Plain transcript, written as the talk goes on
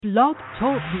Blog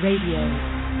Talk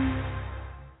Radio.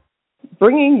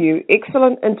 Bringing you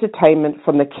excellent entertainment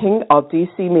from the King of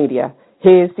DC Media.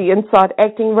 Here's the Inside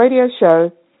Acting Radio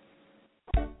Show.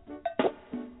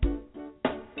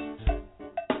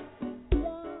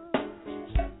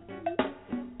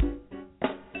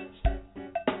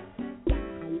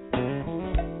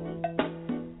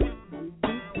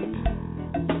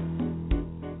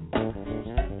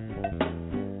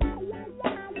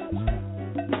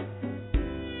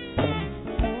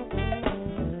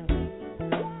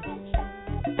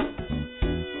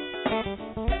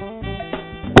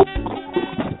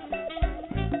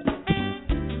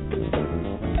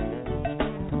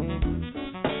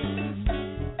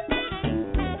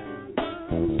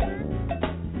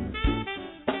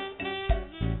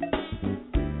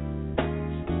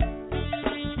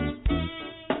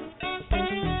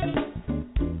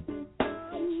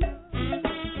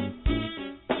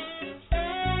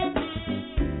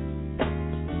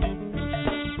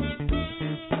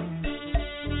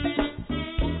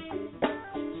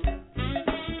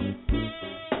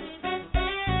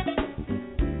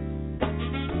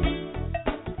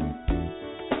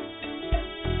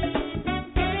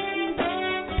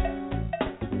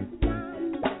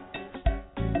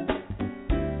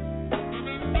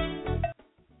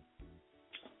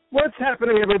 What's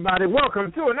happening, everybody?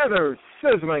 Welcome to another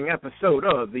sizzling episode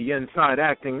of the Inside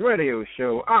Acting Radio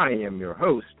Show. I am your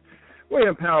host,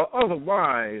 William Powell,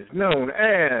 otherwise known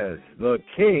as the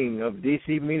King of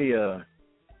DC Media.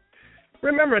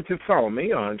 Remember to follow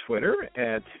me on Twitter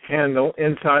at handle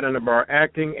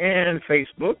inside_acting and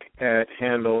Facebook at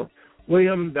handle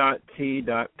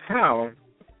william.t.powell.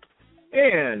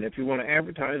 And if you want to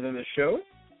advertise on the show,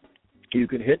 you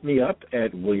can hit me up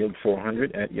at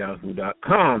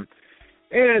william400@yahoo.com.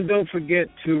 And don't forget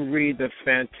to read the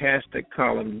fantastic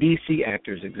column DC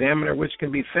Actors Examiner, which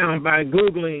can be found by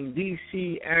Googling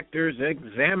DC Actors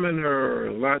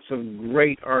Examiner. Lots of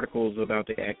great articles about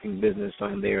the acting business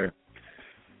on there.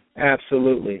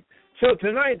 Absolutely. So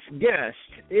tonight's guest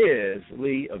is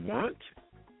Lee Avant.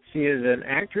 She is an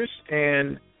actress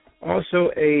and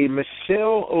also a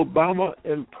Michelle Obama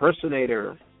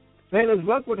impersonator. And as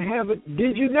luck would have it,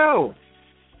 did you know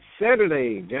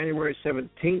Saturday, January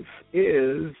 17th,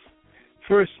 is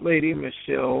First Lady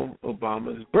Michelle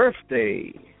Obama's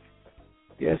birthday?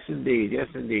 Yes, indeed. Yes,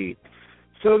 indeed.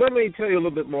 So let me tell you a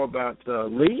little bit more about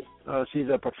Lee. She's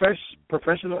a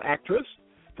professional actress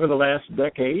for the last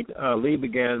decade. Lee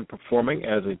began performing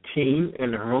as a teen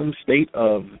in her home state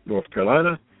of North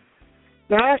Carolina.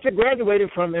 Now, after graduating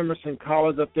from Emerson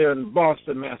College up there in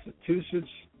Boston,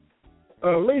 Massachusetts,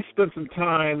 Lee spent some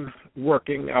time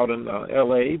working out in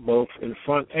L.A., both in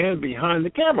front and behind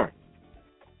the camera.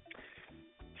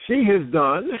 She has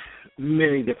done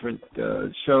many different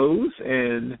shows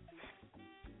and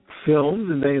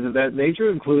films and things of that nature,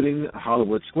 including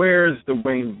Hollywood Squares, the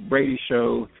Wayne Brady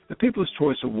Show, the People's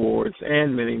Choice Awards,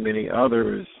 and many, many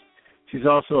others. She's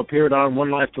also appeared on One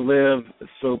Life to Live,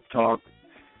 Soap Talk,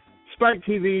 Spike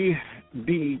TV,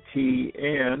 BET,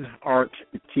 and ARTE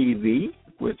TV,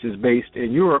 which is based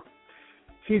in Europe.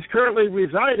 She's currently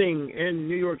residing in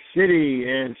New York City,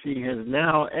 and she has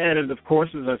now added, of course,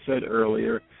 as I said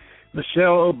earlier,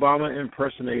 Michelle Obama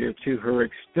Impersonator to her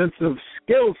extensive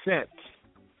skill set.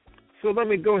 So let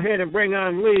me go ahead and bring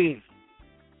on Lee.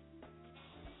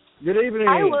 Good evening.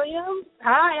 Hi, William.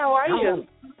 Hi, how are you?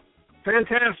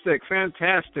 Fantastic,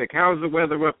 fantastic. How's the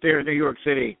weather up there in New York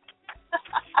City?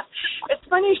 It's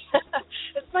funny.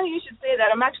 It's funny you should say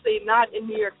that. I'm actually not in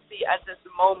New York City at this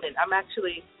moment. I'm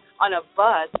actually on a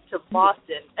bus to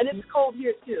Boston, and it's cold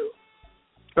here too.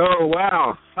 Oh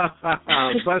wow!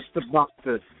 Bus to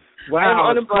Boston. Wow!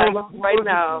 I'm on a bus right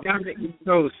now. Down the East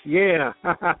Coast, yeah.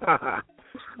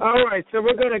 All right, so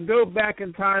we're going to go back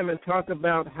in time and talk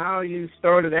about how you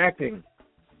started acting.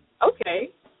 Okay.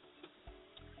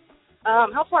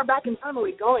 How far back in time are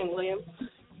we going, William?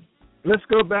 Let's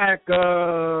go back 10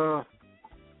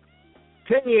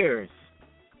 years.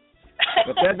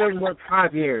 But that doesn't work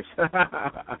 5 years. Okay.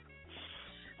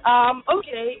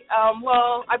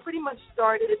 Well, I pretty much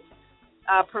started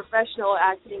professional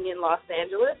acting in Los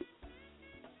Angeles.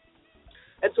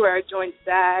 That's where I joined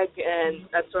SAG, and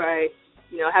that's where I,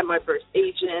 had my first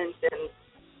agent, and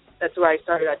that's where I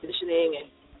started auditioning and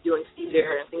doing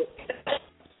theater and things like that.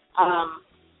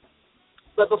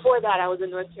 But before that, I was in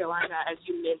North Carolina, as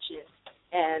you mentioned,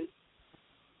 and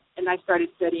I started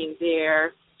studying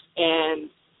there, and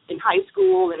in high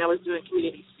school, and I was doing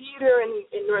community theater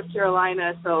in North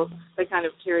Carolina, so that kind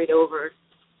of carried over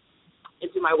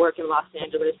into my work in Los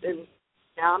Angeles, and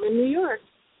now I'm in New York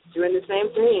doing the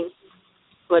same thing,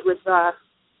 but with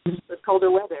colder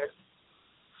weather.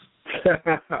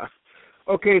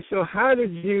 Okay, so how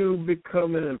did you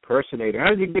become an impersonator?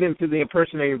 How did you get into the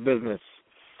impersonator business?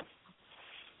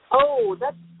 Oh,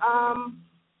 that's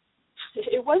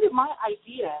it wasn't my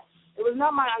idea. It was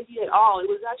not my idea at all. It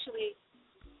was actually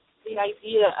the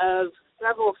idea of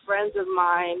several friends of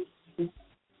mine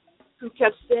who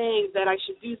kept saying that I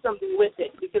should do something with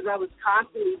it because I was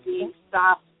constantly being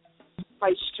stopped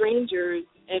by strangers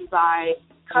and by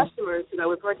customers because I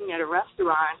was working at a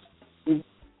restaurant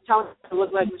telling me I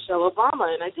looked like Michelle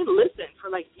Obama, and I didn't listen for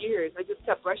like years. I just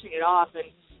kept brushing it off, and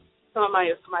some of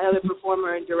my other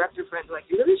performer and director friends were like,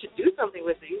 you really should do something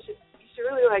with it. You should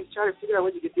really like try to figure out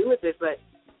what you could do with it. But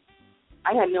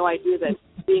I had no idea that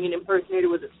being an impersonator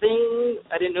was a thing.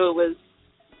 I didn't know it was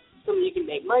something you can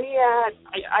make money at.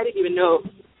 I didn't even know.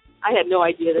 I had no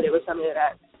idea that it was something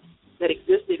that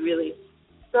existed really.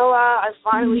 So I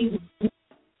finally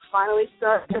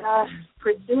started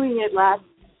pursuing it last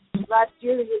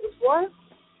year, the year before,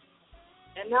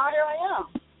 and now here I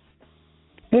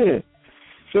am.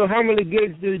 So how many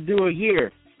gigs do you do a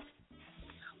year?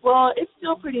 Well, it's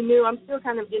still pretty new. I'm still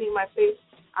kind of getting my face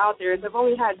out there. I've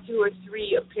only had 2 or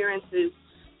 3 appearances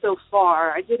so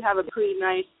far. I did have a pretty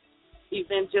nice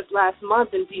event just last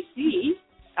month in D.C.,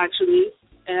 actually,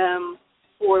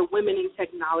 for women in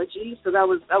technology. So that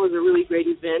was a really great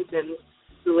event, and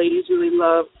the ladies really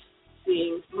loved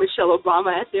seeing Michelle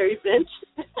Obama at their event.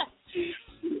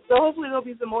 So hopefully there'll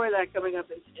be some more of that coming up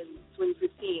in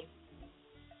 2015.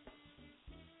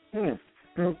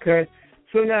 Okay.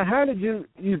 So now how did you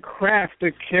craft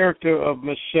the character of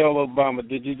Michelle Obama?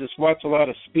 Did you just watch a lot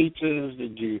of speeches?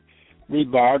 Did you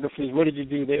read biographies? What did you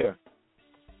do there?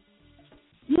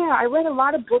 Yeah, I read a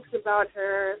lot of books about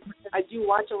her. I do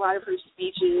watch a lot of her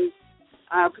speeches.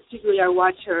 Particularly I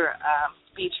watch her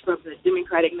speech from the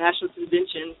Democratic National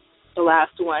Convention, the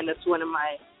last one. That's one of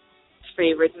my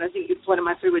favorites, and I think it's one of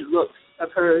my favorite looks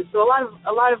of hers. So a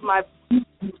lot of my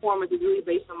performance is really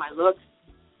based on my looks.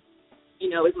 You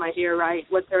know, is my hair right?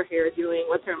 What's her hair doing?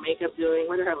 What's her makeup doing?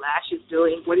 What are her lashes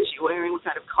doing? What is she wearing? What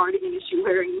kind of cardigan is she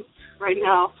wearing right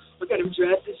now? What kind of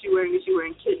dress is she wearing? Is she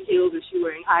wearing kitten heels? Is she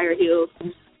wearing higher heels?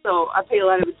 So I pay a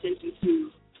lot of attention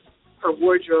to her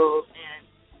wardrobe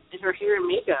and her hair and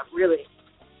makeup, really.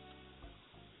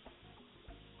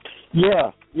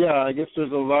 Yeah. I guess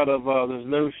there's a lot of there's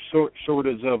no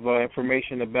shortage of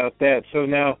information about that. So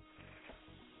now,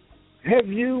 have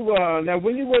you now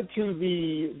when you went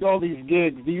to all these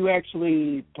gigs, do you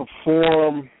actually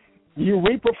perform? Do you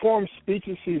re-perform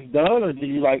speeches she's done, or do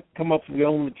you like come up with your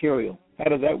own material? How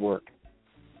does that work?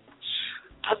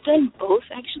 I've done both,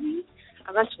 actually.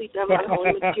 I've actually done my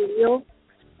own material.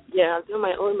 Yeah, I've done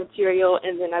my own material,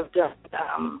 and then I've done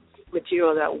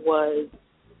material that was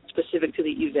specific to the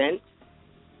event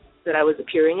that I was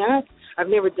appearing at. I've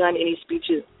never done any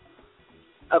speeches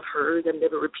of hers. I've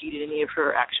never repeated any of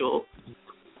her actual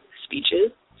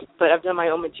speeches, but I've done my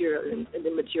own material and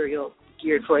the material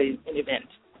geared for an event.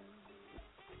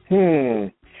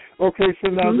 Okay, so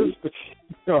now this,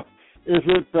 is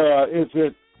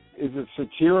it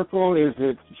satirical? Is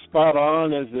it spot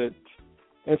on? Is it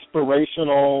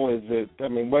inspirational? Is it? I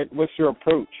mean, what's your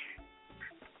approach?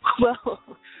 Well,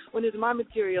 when it's my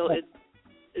material,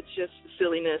 it's just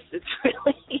silliness. It's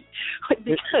really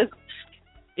because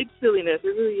it's silliness. It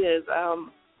really is.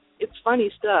 It's funny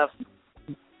stuff.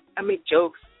 I make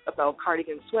jokes about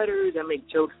cardigan sweaters. I make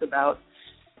jokes about,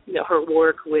 her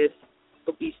work with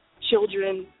obese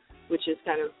children, which is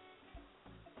kind of,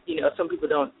 some people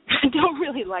don't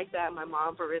really like that. My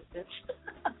mom, for instance.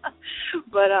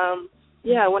 But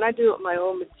when I do my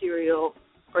own material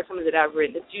or something that I've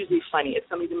written, it's usually funny. It's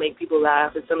something to make people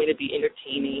laugh. It's something to be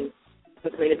entertaining. It's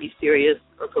something to be serious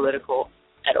or political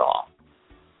at all.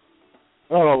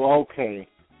 Oh, okay.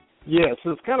 Yeah,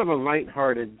 so it's kind of a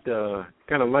lighthearted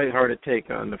take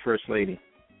on the First Lady.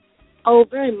 Oh,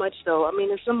 very much so. I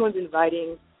mean, if someone's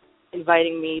inviting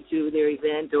me to their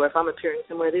event, or if I'm appearing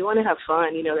somewhere, they want to have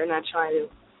fun. They're not trying to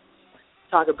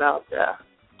talk about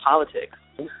politics.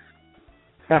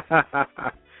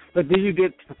 But do you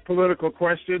get political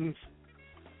questions?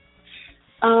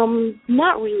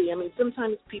 Not really. I mean,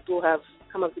 sometimes people have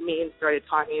come up to me and started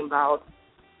talking about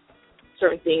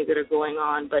certain things that are going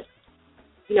on, but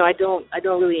I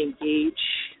don't really engage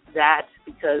that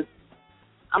because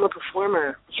I'm a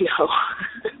performer.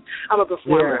 I'm a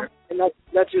performer, and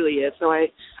that's really it. So I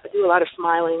do a lot of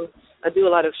smiling. I do a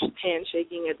lot of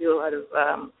handshaking. I do a lot of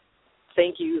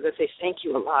thank yous. I say thank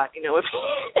you a lot.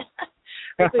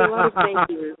 I say a lot of thank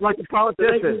yous. Like a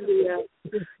politician.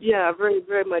 Yeah, very,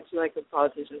 very much like a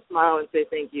politician. Smile and say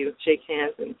thank you, shake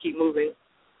hands, and keep moving.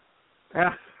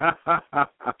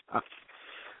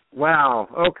 Wow.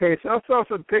 Okay, so I saw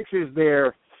some pictures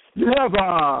there. You have,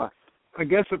 I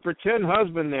guess, a pretend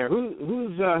husband there.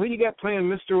 Who you got playing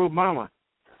Mr. Obama?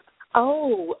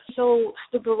 Oh, so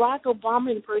the Barack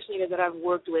Obama impersonator that I've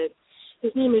worked with,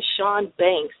 his name is Sean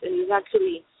Banks, and he's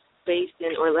actually based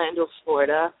in Orlando,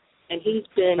 Florida, and he's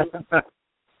been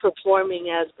performing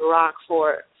as Barack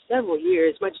for several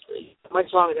years,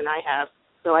 much longer than I have.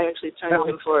 So I actually turn to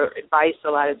him for advice a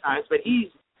lot of times. But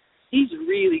he's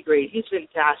really great. He's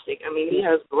fantastic. I mean, he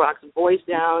has Barack's voice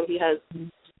down. He has,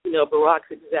 Barack's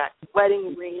exact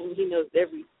wedding ring. He knows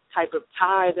every type of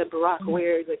tie that Barack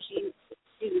wears. Like he's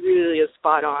really a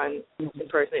spot on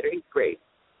impersonator. He's great.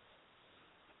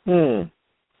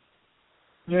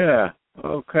 Yeah.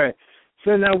 Okay.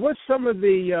 So now, what's some of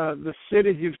the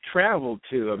cities you've traveled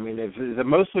to? I mean, is it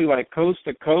mostly like coast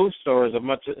to coast, or is it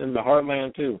much in the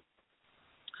heartland too?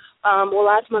 Well,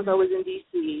 last month I was in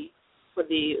D.C. for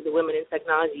the Women in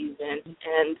Technology event,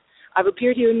 and I've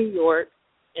appeared here in New York,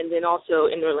 and then also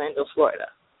in Orlando, Florida.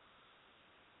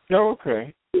 Oh,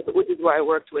 okay. Which is where I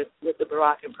worked with the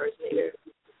Barack impersonator.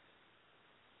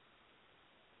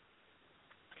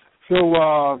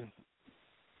 So,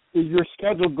 is your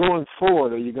schedule going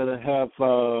forward? Are you going to have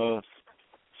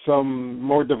some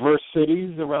more diverse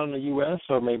cities around the U.S.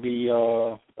 or maybe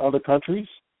other countries?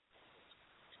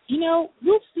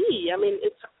 We'll see. I mean,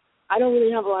 I don't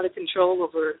really have a lot of control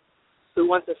over who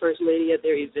wants the First Lady at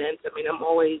their event. I mean, I'm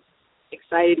always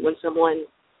excited when someone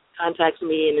contacts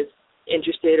me and is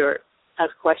interested or has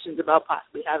questions about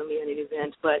possibly having me at an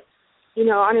event. But,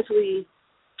 honestly,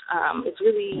 it's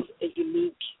really a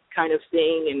unique kind of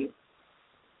thing, and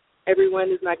everyone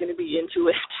is not going to be into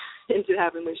it, into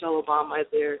having Michelle Obama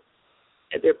at their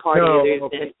party or their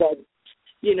event. But,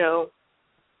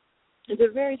 it's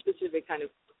a very specific kind of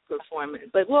performance.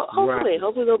 But hopefully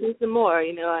there'll be some more.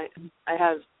 I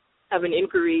have an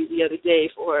inquiry the other day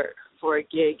for a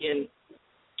gig in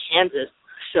Kansas,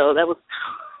 so that was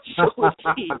we'll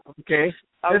see. Okay.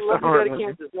 I would love to go to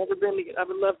Kansas. Never been. I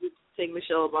would love to take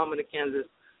Michelle Obama to Kansas.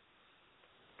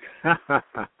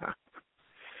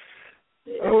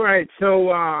 Yeah. All right.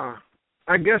 So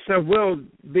I guess I will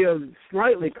be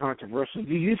slightly controversial.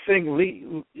 Do you think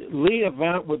Lee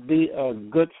Avant would be a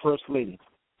good First Lady?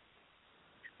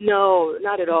 No,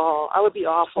 not at all. I would be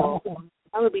awful.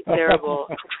 I would be terrible.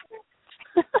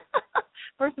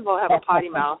 First of all, I have a potty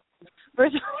mouth.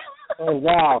 Oh,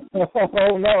 wow.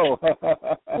 Oh, no.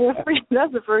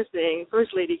 That's the first thing.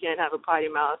 First Lady can't have a potty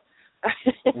mouth.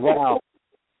 Wow.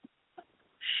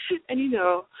 And,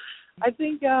 I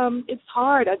think it's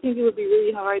hard. I think it would be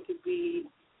really hard to be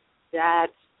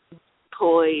that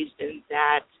poised and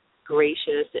that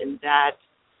gracious and that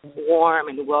warm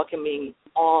and welcoming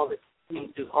all the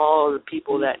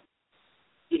people that,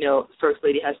 First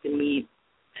Lady has to meet.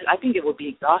 I think it would be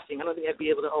exhausting. I don't think I'd be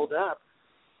able to hold up.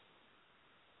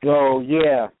 Oh,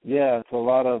 yeah. It's a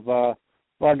lot of,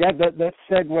 I got that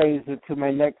segues into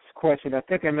my next question. I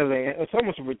think I know it's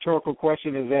almost a rhetorical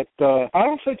question, is that I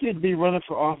don't think you'd be running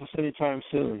for office anytime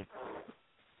soon.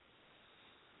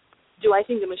 Do I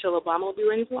think that Michelle Obama will be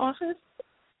running for office?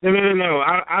 No.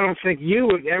 I don't think you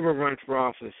would ever run for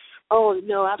office. Oh,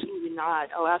 no, absolutely not.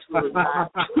 Oh, absolutely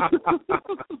not.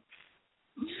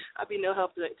 I'd be no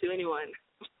help to anyone.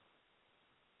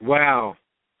 Wow.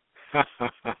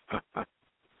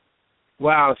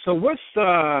 Wow. So what's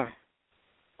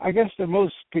I guess the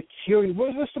most peculiar,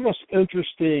 what's the most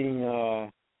interesting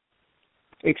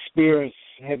experience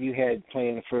have you had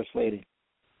playing the First Lady?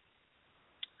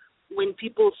 When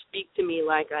people speak to me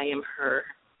like I am her.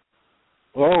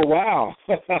 Oh, wow.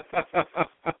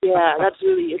 Yeah, it's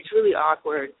really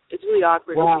awkward. It's really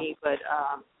awkward for me, but,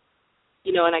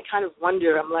 and I kind of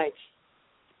wonder, I'm like,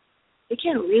 they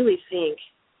can't really think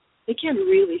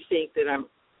that I'm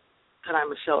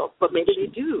Michelle, but maybe they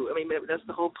do. I mean, maybe that's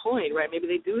the whole point, right? Maybe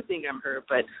they do think I'm her,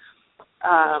 but,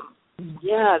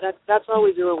 that's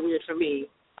always a little weird for me.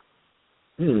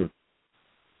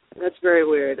 That's very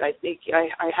weird. I think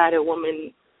I had a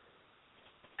woman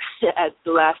at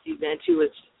the last event who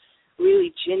was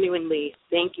really genuinely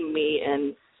thanking me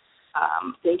and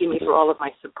thanking me for all of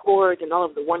my support and all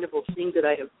of the wonderful things that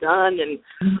I have done, and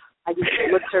I just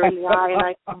looked her in the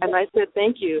eye and I said,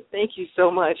 thank you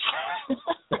so much.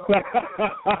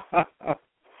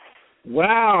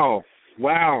 Wow,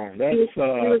 that's he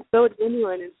was so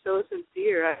genuine and so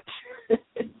sincere.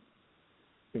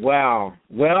 Wow.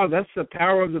 Well, that's the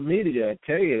power of the media. I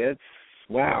tell you, that's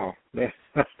wow.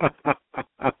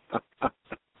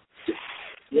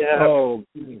 Yeah. Oh,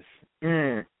 goodness.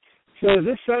 So is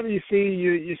this something you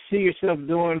see yourself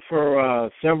doing for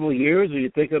several years, or you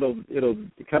think it'll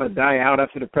kind of die out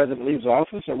after the president leaves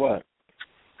office, or what?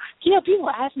 Yeah, people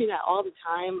ask me that all the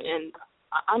time, and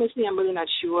honestly, I'm really not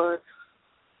sure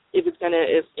if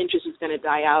interest is gonna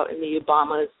die out in the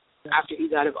Obamas after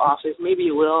he's out of office. Maybe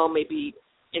it will. Maybe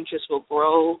interest will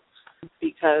grow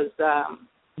because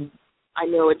I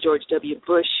know a George W.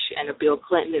 Bush and a Bill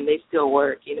Clinton, and they still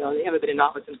work. They haven't been in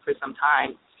office for some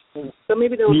time. So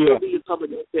maybe there will still be a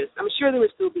public interest. I'm sure there will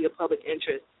still be a public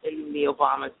interest in the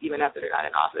Obamas even after they're not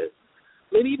in office.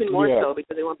 Maybe even more so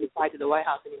because they won't be tied to the White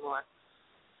House anymore.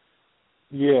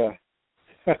 Yeah.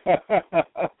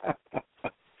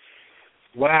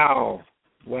 Wow.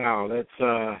 That's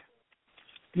I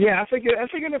think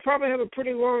it'll probably have a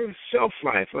pretty long shelf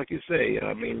life, like you say.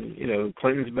 I mean,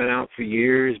 Clinton's been out for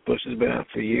years, Bush has been out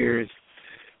for years.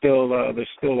 Still, there's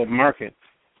still a market.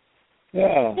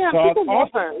 Yeah. Yeah, so people love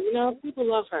her. People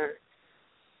love her.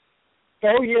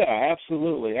 Oh yeah,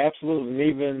 absolutely. And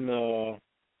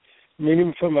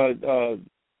even from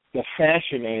the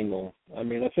fashion angle. I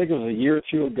mean, I think it was a year or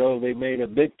two ago they made a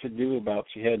big to-do about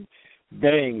she had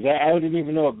bangs. I didn't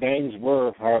even know what bangs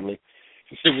were, hardly.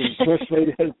 She said when the first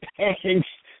lady had bangs,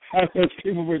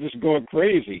 people were just going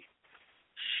crazy.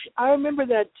 I remember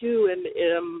that, too, and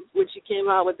when she came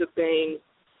out with the bangs,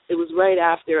 it was right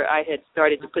after I had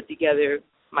started to put together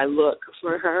my look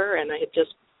for her, and I had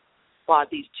just bought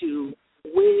these 2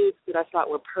 wigs that I thought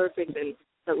were perfect and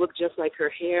that looked just like her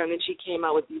hair, and then she came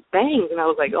out with these bangs, and I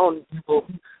was like, oh, well,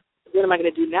 what am I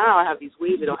going to do now? I have these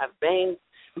wigs that don't have bangs,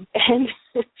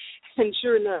 and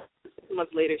sure enough, 6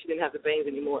 months later, she didn't have the bangs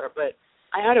anymore. But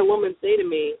I had a woman say to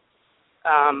me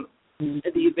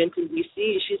at the event in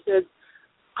D.C., she said,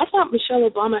 I thought Michelle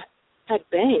Obama had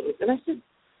bangs, and I said,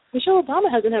 Michelle Obama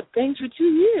hasn't had bangs for 2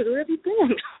 years. Where have you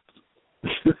been?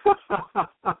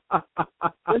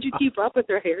 Don't you keep up with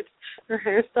her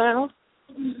hairstyle?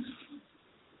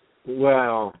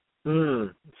 Wow.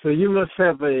 So you must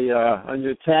have on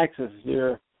your taxes,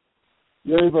 you're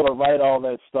able to write all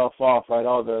that stuff off, right?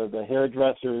 All the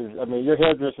hairdressers. I mean, your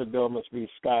hairdresser bill must be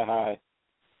sky high.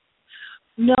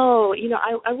 No,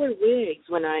 I wear wigs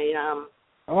when I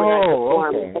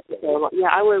perform. Okay. Yeah,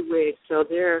 I wear wigs, so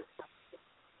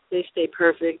they stay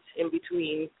perfect in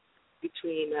between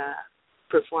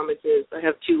performances. I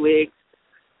have 2 wigs,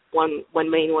 one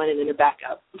main one, and then a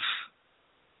backup.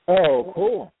 Oh,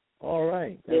 cool. All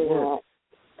right.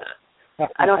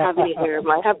 I don't have any hair.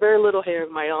 I have very little hair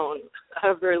of my own. I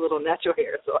have very little natural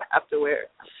hair, so I have to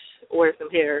wear some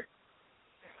hair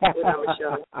when I'm a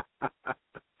show.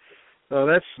 So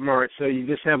that's smart. So you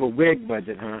just have a wig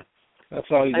budget, huh?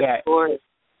 That's all you got. Of course.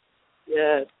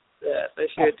 Yes, I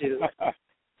sure do.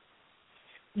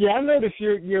 Yeah, I noticed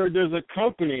there's a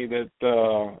company that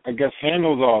I guess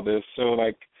handles all this. So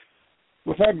like,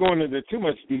 without going into too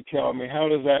much detail, I mean, how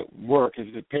does that work?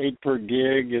 Is it paid per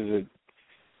gig? Is it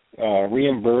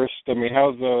reimbursed? I mean,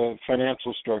 how's the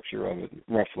financial structure of it,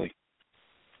 roughly?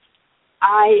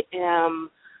 I am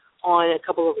on a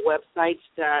couple of websites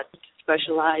that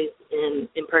specialize in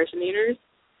impersonators.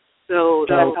 So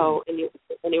that's how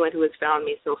anyone who has found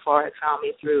me so far has found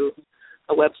me through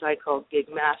a website called Gig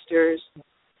Masters.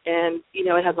 And,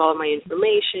 it has all of my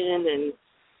information and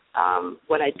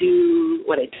what I do.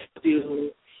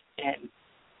 And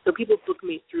so people book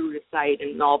me through the site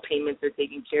and all payments are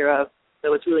taken care of.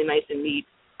 So it's really nice and neat.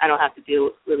 I don't have to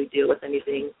really deal with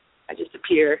anything. I just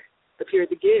appear at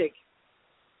the gig.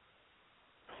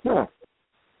 Huh.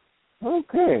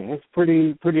 Okay, that's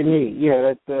pretty neat.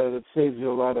 Yeah, that saves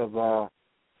you a lot of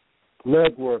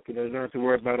leg work. You don't have to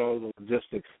worry about all the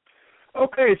logistics.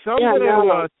 Okay, so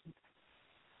I'm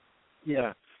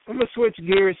gonna switch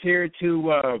gears here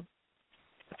to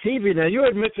TV. Now, you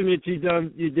had mentioned that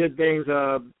you did things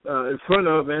in front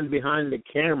of and behind the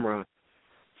camera.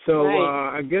 So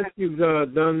right. I guess you've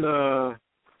done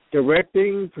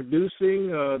directing,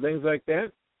 producing, things like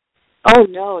that? Oh,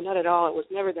 no, not at all. It was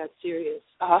never that serious.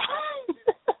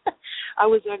 I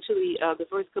was actually, the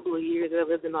first couple of years that I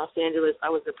lived in Los Angeles, I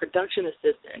was a production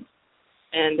assistant.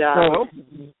 And,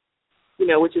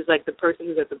 which is like the person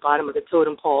who's at the bottom of the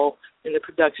totem pole in the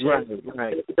production,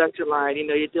 right. in the production line.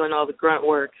 You're doing all the grunt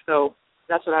work. So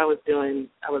that's what I was doing.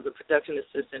 I was a production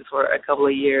assistant for a couple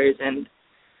of years, and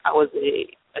I was a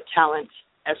talent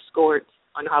escort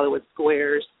on Hollywood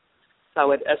Squares. So I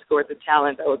would escort the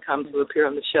talent that would come to appear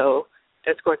on the show,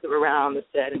 escort them around the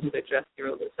set into their dressing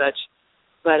room and such.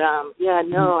 But,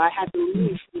 I had to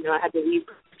leave. I had to leave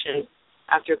production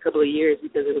after a couple of years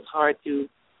because it was hard to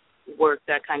work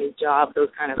that kind of job, those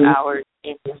kind of hours,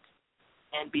 and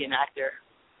be an actor.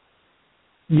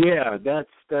 Yeah,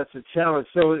 that's a challenge.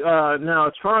 So now,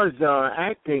 as far as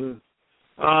acting,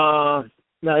 now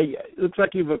it looks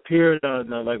like you've appeared on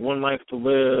like One Life to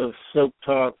Live, Soap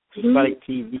Talk, Spike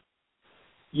TV.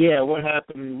 Yeah, what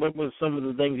happened? What was some of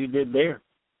the things you did there?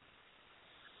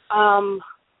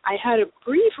 I had a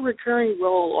brief recurring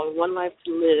role on One Life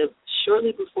to Live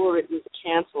shortly before it was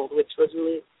canceled, which was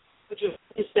really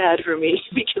sad for me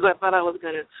because I thought I was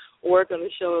going to work on the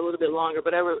show a little bit longer.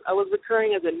 But I was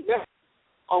recurring as a nurse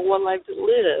on One Life to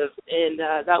Live, and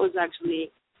that was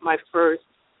actually my first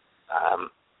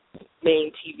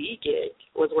main TV gig,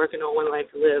 was working on One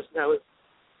Life to Live. That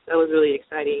was really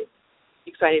exciting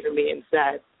for me, and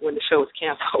sad when the show was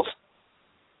canceled.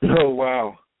 Oh,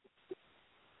 wow.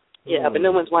 Yeah, but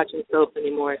no one's watching soaps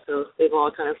anymore, so they've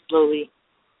all kind of slowly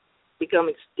become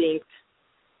extinct.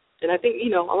 And I think,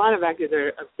 a lot of actors are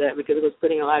upset because it was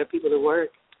putting a lot of people to work.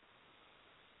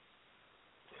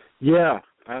 Yeah,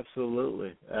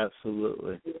 absolutely.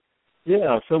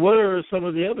 Yeah, so what are some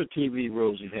of the other TV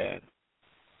roles you've had?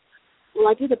 Well,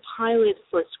 I did a pilot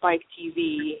for Spike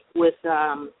TV with,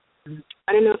 I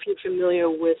don't know if you're familiar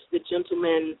with The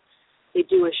Gentlemen. They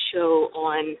do a show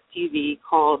on TV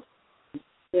called,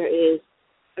 there is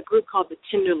a group called The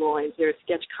Tenderloins. They're a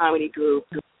sketch comedy group,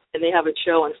 and they have a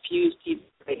show on Fuse TV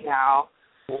right now.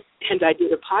 And I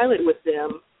did a pilot with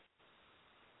them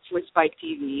for Spike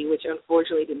TV, which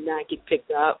unfortunately did not get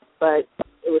picked up, but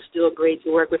it was still great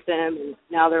to work with them, and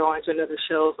now they're on to another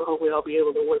show, so hopefully I'll be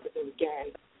able to work with them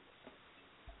again.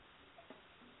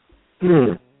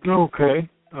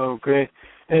 Okay.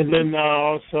 And then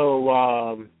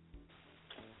also,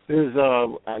 there's,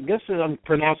 I guess I'm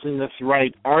pronouncing this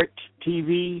right, ARTE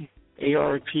TV,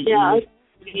 ARTE? Yeah,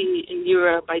 in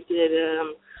Europe, I did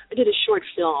a short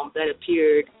film that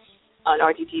appeared on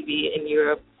ARTE TV in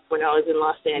Europe when I was in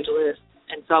Los Angeles,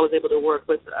 and so I was able to work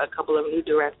with a couple of new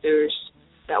directors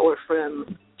that were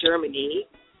from Germany,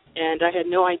 and I had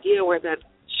no idea where that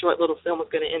short little film was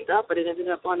going to end up, but it ended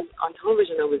up on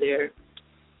television over there.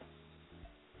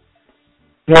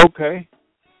 Okay,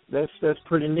 that's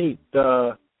pretty neat.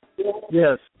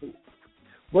 Yes.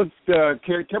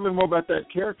 Tell me more about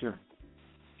that character.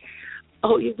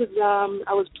 Oh, it was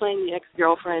I was playing the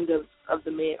ex-girlfriend of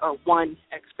the main, or one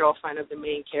ex-girlfriend of the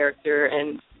main character,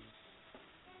 and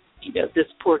this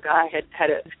poor guy had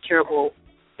a terrible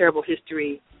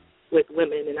history with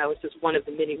women, and I was just one of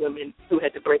the many women who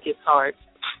had to break his heart.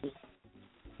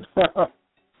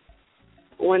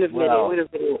 One of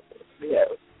many. Yeah.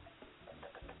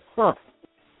 Huh.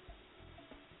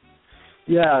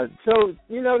 Yeah, so,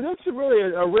 that's really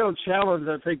a real challenge,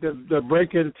 I think, to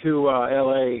break into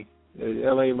L.A., the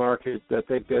L.A. market. I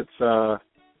think that's,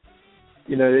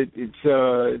 it's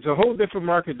a whole different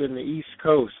market than the East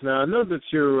Coast. Now, I know that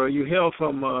you hail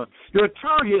from, you're a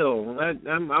Tar Heel.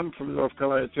 I'm from North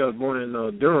Carolina, too. I was born in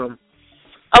Durham.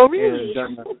 Oh, really?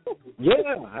 And,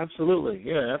 yeah, absolutely.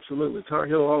 Tar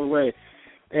Heel all the way.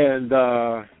 And,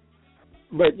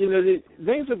 but,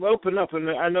 things have opened up, and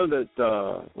I know that,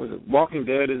 Walking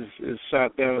Dead is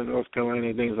shot down in North Carolina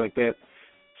and things like that.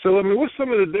 So, what's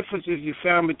some of the differences you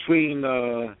found between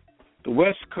the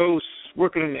West Coast,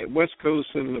 working in the West Coast,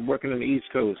 and working in the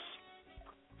East Coast?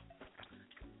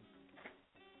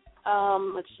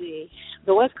 Let's see.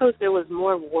 The West Coast, there was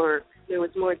more work. There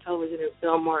was more television and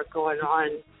film work going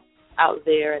on out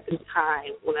there at the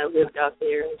time when I lived out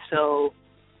there. And so,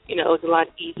 it was a lot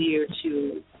easier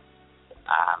to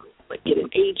get an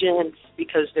agent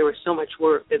because there was so much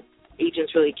work that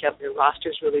agents really kept their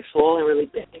rosters really full and really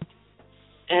big.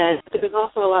 And there was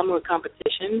also a lot more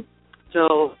competition.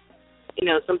 So,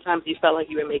 sometimes you felt like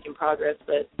you were making progress,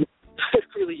 but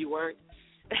really you weren't.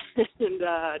 And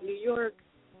New York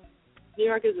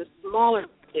is a smaller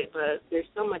market, but there's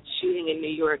so much shooting in New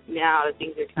York now that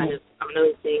things are kind of, I'm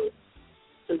noticing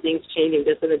some things changing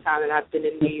just in the time that I've been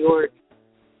in New York.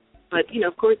 But,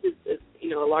 of course, it's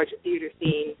a larger theater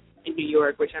scene in New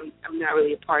York, which I'm not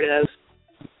really a part of.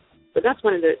 But that's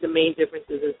one of the main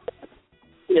differences is,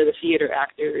 the theater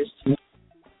actors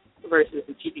versus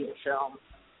the TV and film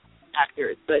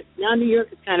actors. But now New York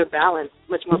is kind of balanced,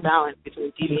 much more balanced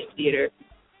between TV and theater.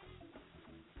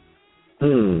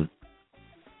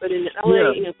 But in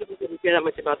LA, people don't care that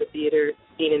much about the theater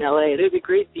scene in LA. There's a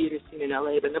great theater scene in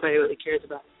LA, but nobody really cares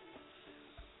about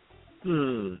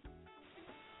it.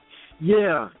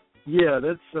 Yeah,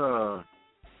 that's the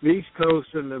East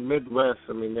Coast and the Midwest.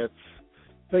 I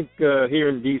think here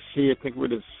in D.C., I think we're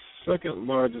the second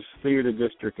largest theater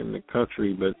district in the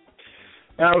country, but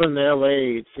out in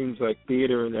L.A., it seems like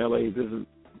theater in L.A. doesn't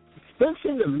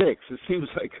seem to mix. It seems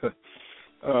like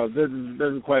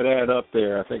doesn't quite add up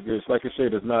there. I think there's, like I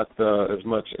said, there's not as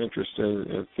much interest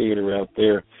in theater out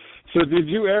there. So, did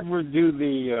you ever do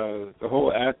the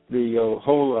whole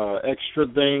extra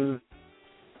thing?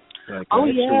 Like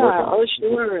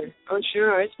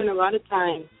sure. I spent a lot of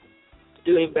time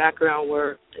doing background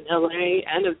work in LA,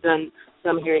 and I've done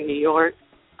some here in New York.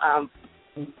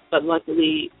 But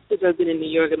luckily, since I've been in New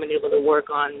York, I've been able to work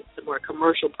on some more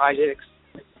commercial projects,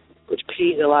 which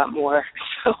pays a lot more.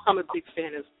 So I'm a big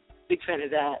fan of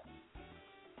that.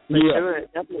 But Yeah. sure,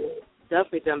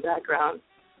 definitely done background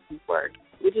work,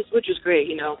 which is great,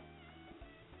 you know.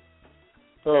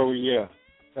 Oh yeah,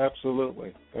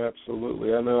 absolutely. I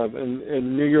know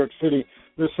in New York City,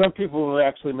 there's some people who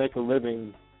actually make a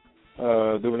living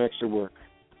doing extra work.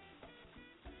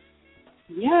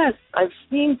 Yes, I've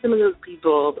seen some of those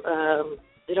people.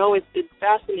 It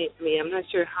fascinates me. I'm not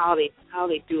sure how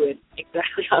they do it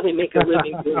exactly, how they make a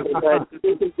living doing it, but if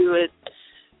they can do it,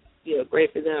 you know,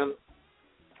 great for them.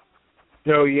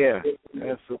 Oh yeah,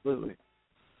 absolutely.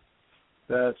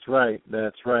 That's right.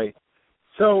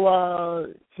 So,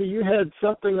 you had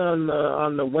something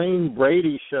on the Wayne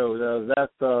Brady Show. That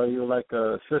you were like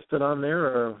a assistant on there,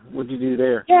 or what did you do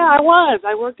there? Yeah, I was.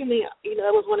 I worked in that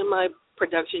was one of my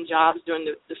production jobs during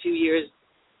the few years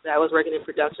that I was working in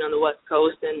production on the West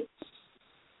Coast, and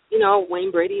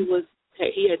Wayne Brady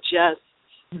he had just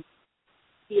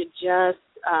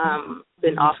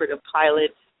been offered a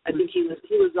pilot. I think he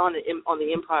was on the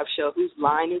improv show. Whose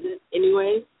Line Is It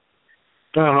Anyway?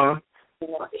 Uh-huh.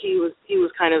 He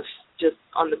was kind of just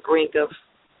on the brink of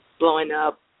blowing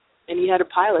up, and he had a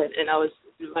pilot, and I was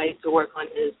invited to work on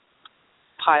his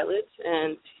pilot,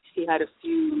 and he had a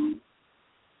few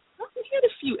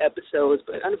episodes,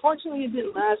 but unfortunately it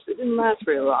didn't last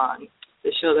very long,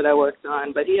 the show that I worked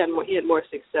on. But he had more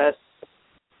success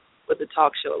with the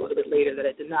talk show a little bit later that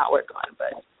I did not work on.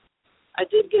 But I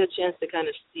did get a chance to kind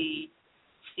of see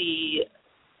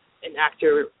an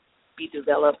actor be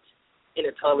developed in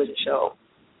a television show.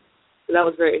 So that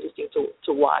was very interesting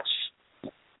to watch.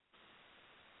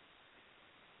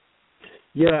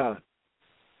 Yeah.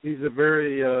 He's a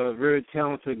very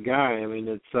talented guy. I mean,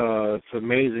 it's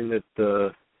amazing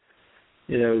that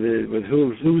with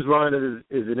whose line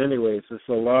is it anyway? It's just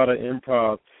a lot of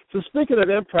improv. So speaking of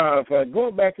improv,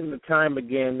 going back in the time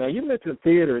again. Now you mentioned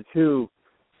theater too.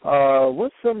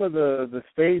 What's some of the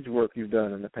stage work you've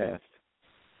done in the past?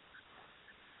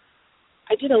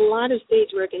 I did a lot of stage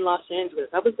work in Los Angeles.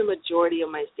 That was the majority of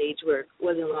my stage work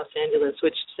was in Los Angeles,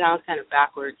 which sounds kind of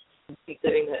backwards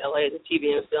considering that LA is a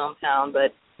TV and film town,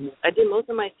 but I did most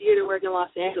of my theater work in Los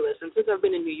Angeles, and since I've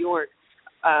been in New York,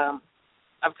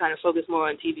 I've kind of focused more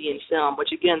on TV and film,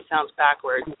 which again sounds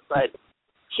backwards, but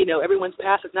everyone's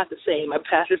path is not the same. My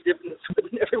path is different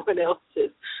than everyone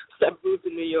else's. So I've moved to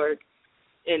New York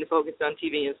and focused on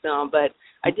TV and film, but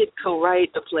I did co-write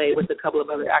a play with a couple of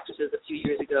other actresses a few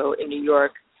years ago in New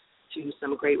York to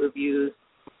some great reviews,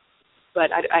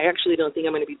 but I actually don't think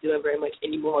I'm going to be doing very much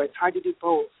anymore. It's hard to do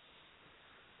both.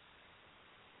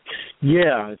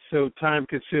 Yeah, it's so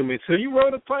time-consuming. So you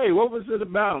wrote a play. What was it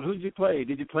about? Who did you play?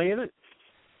 Did you play in it?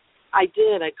 I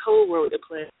did. I co-wrote a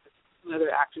play with other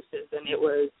actresses, and it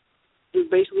was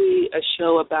basically a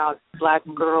show about Black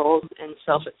girls and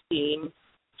self-esteem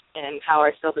and how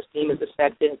our self-esteem is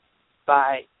affected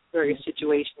by various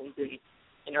situations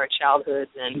in our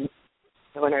childhoods and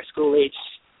in our school-age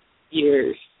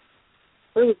years.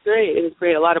 But it was great. It was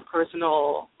great. A lot of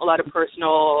personal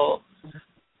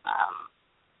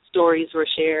stories were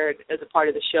shared as a part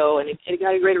of the show, and it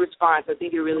got a great response. I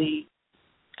think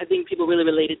people really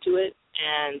related to it,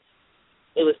 and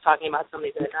it was talking about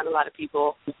something that not a lot of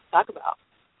people talk about.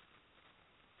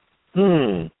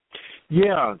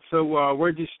 Yeah. So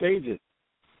where'd you stage it?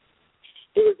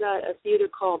 It was at a theater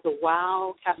called the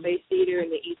Wow Cafe Theater in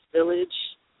the East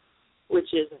Village,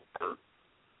 which is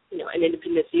an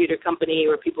independent theater company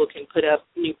where people can put up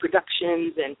new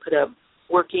productions and put up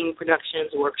working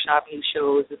productions, workshop new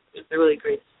shows. It's a really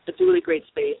great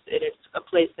space, and it's a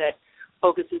place that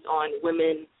focuses on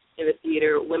women in the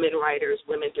theater, women writers,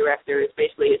 women directors.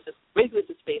 Basically, it's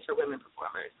a space for women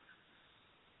performers.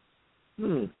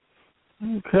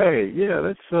 Okay, yeah,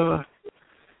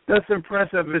 that's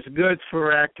impressive. It's good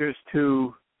for actors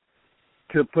to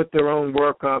put their own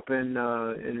work up and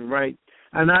write.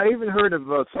 And I even heard of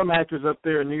some actors up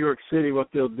there in New York City. What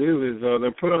they'll do is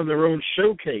they'll put on their own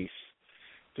showcase.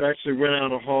 To actually rent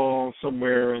out a hall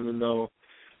somewhere, and then they'll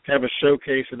have a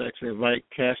showcase and actually invite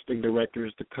casting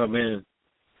directors to come in.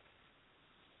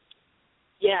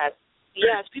 Yes,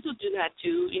 people do that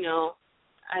too.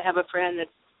 I have a friend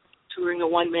that's touring a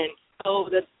one-man show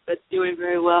that's doing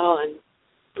very well, and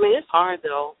I mean it's hard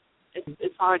though.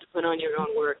 It's hard to put on your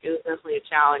own work. It's definitely a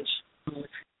challenge.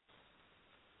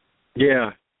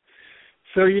 Yeah.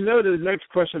 So the next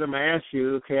question I'm gonna ask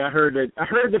you. Okay, I heard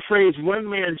the phrase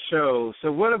one-man show. So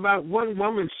what about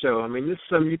one-woman show? I mean, this is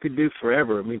something you could do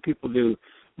forever. I mean, people do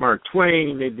Mark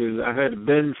Twain. They do. I had a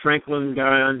Ben Franklin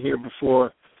guy on here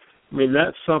before. I mean,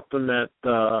 that's something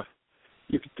that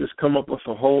you could just come up with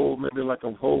a whole, maybe like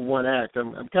a whole one act.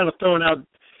 I'm kind of throwing out,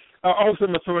 also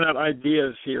I'm throwing out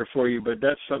ideas here for you, but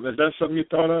that's something. Is that something you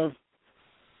thought of?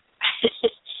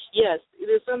 Yes, it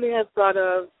is something I've thought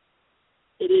of.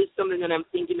 It is something that I'm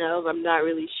thinking of. I'm not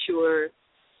really sure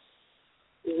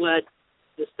what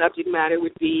the subject matter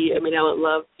would be. I mean, I would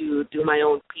love to do my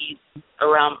own piece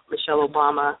around Michelle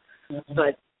Obama,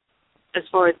 but as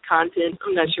far as content,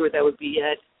 I'm not sure what that would be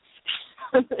yet.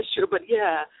 I'm not sure, but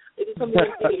yeah, it is something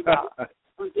I'm thinking about.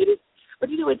 It is, but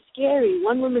it's scary.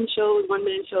 One woman shows, one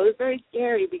man shows. It's very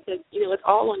scary because it's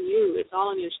all on you. It's all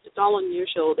on your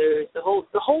shoulders. The whole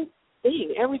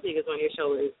thing, everything is on your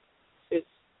shoulders. There's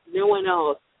no one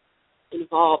else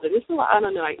involved, and it's a lot. I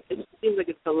don't know. It seems like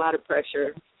it's a lot of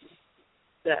pressure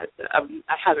that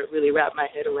I haven't really wrapped my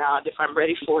head around if I'm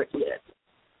ready for it yet.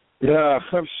 Yeah,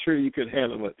 I'm sure you could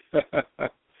handle it.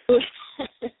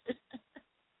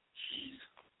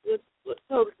 Let's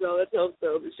hope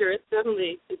so. But sure, it's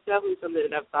definitely something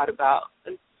that I've thought about.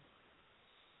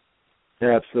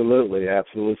 Absolutely.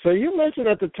 So you mentioned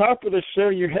at the top of the show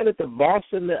you're headed to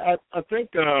Boston. I think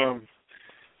now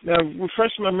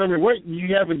refresh my memory. What,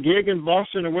 you have a gig in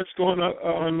Boston, or what's going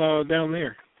on down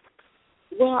there?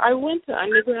 Well, I went to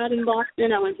undergrad in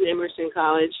Boston. I went to Emerson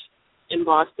College in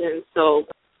Boston, so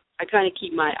I kind of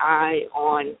keep my eye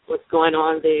on what's going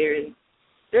on there. And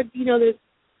there's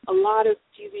a lot of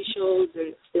TV shows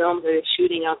and films that are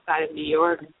shooting outside of New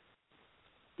York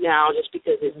now just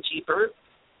because it's cheaper.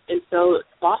 And so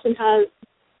Boston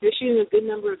they're shooting a good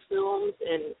number of films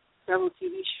and several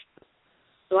TV shows.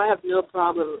 So I have no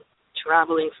problem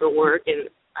traveling for work, and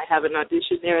I have an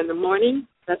audition there in the morning.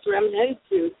 That's where I'm headed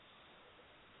to.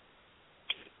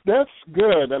 That's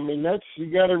good. I mean,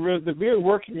 you got to be a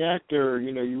working actor.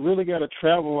 You really got to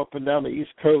travel up and down the East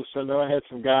Coast. I know I had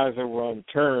some guys that were on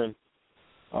turn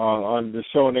on the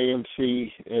show on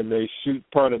AMC, and they shoot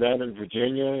part of that in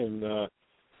Virginia. And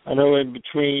I know in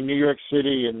between New York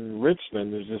City and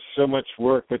Richmond, there's just so much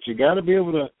work. But you got to be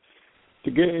able to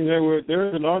get in there. Where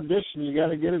there's an audition, you got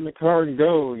to get in the car and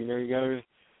go. You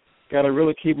got to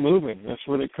really keep moving. That's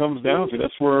what it comes down to.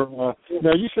 That's where.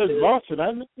 Now you said Boston.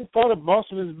 I never thought of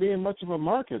Boston as being much of a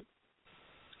market.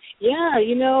 Yeah,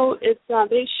 it's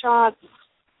they shot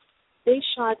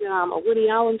a Woody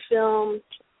Allen film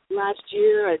last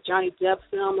year, a Johnny Depp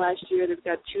film last year. They've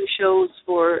got 2 shows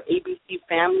for ABC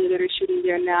Family that are shooting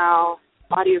there now.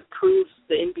 Body of Proof,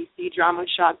 the NBC drama,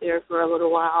 shot there for a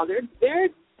little while. They're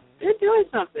doing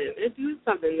something. They're doing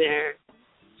something there.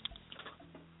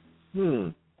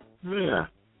 Yeah,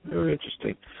 very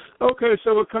interesting. Okay,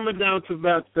 so we're coming down to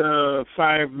about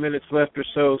 5 minutes left or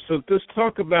so. So let's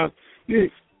talk about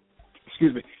you.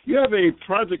 Excuse me. You have a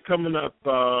project coming up.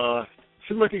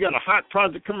 Seems like you got a hot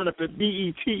project coming up at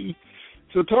BET.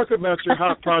 So talk about your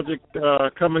hot project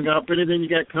coming up, anything you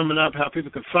got coming up, how people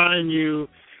can find you,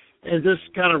 and just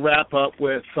kind of wrap up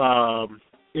with, how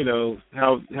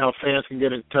fans can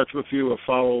get in touch with you or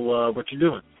follow what you're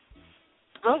doing.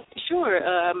 Oh, sure.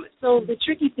 So the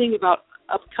tricky thing about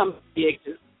upcoming gigs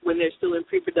is when they're still in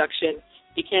pre-production,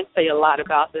 you can't say a lot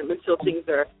about them until things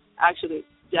are actually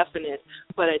definite.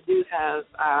 But I do have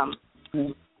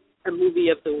a movie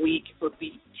of the week for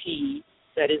BT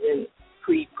that is in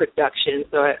pre-production,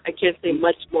 so I can't say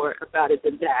much more about it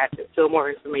than that until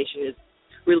more information is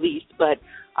released. But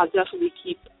I'll definitely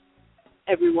keep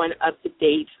everyone up to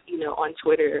date, on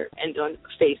Twitter and on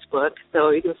Facebook.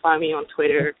 So you can find me on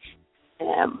Twitter.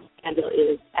 Handle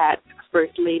is at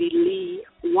First Lady Lee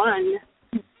 1.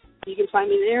 You can find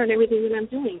me there and everything that I'm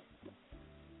doing.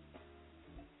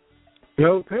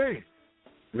 Okay.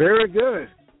 Very good.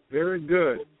 Very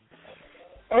good.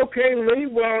 Okay, Lee,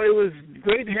 well, it was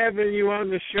great having you on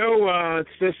the show.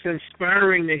 It's just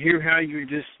inspiring to hear how you're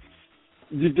just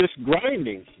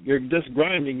grinding. You're just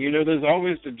grinding. There's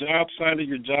always the job side of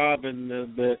your job, and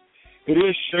it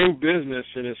is show business,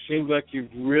 and it seems like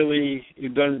you've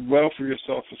done well for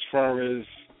yourself as far as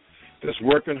just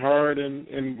working hard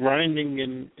and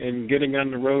grinding and getting on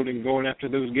the road and going after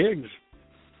those gigs.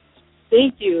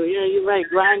 Thank you. Yeah, you're right.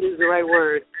 Grind is the right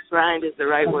word. Grind is the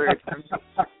right word.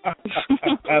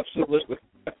 Absolutely.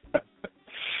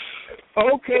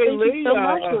 Okay, Thank Lee. you so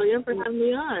much, William, for having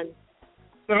me on.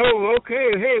 Oh,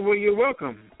 okay. Hey, well, you're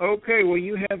welcome. Okay, well,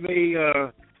 you have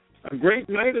a great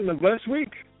night and a blessed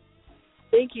week.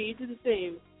 Thank you. You do the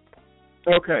same.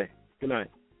 Okay. Good night.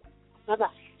 Bye-bye.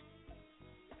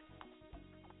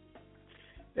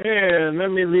 And let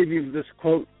me leave you with this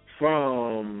quote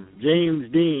from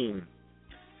James Dean.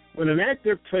 When an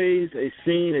actor plays a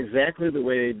scene exactly the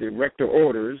way a director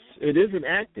orders, it isn't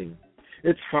acting.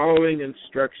 It's following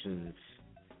instructions.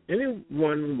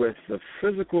 Anyone with the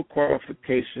physical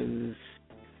qualifications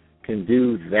can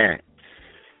do that.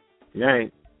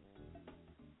 Right?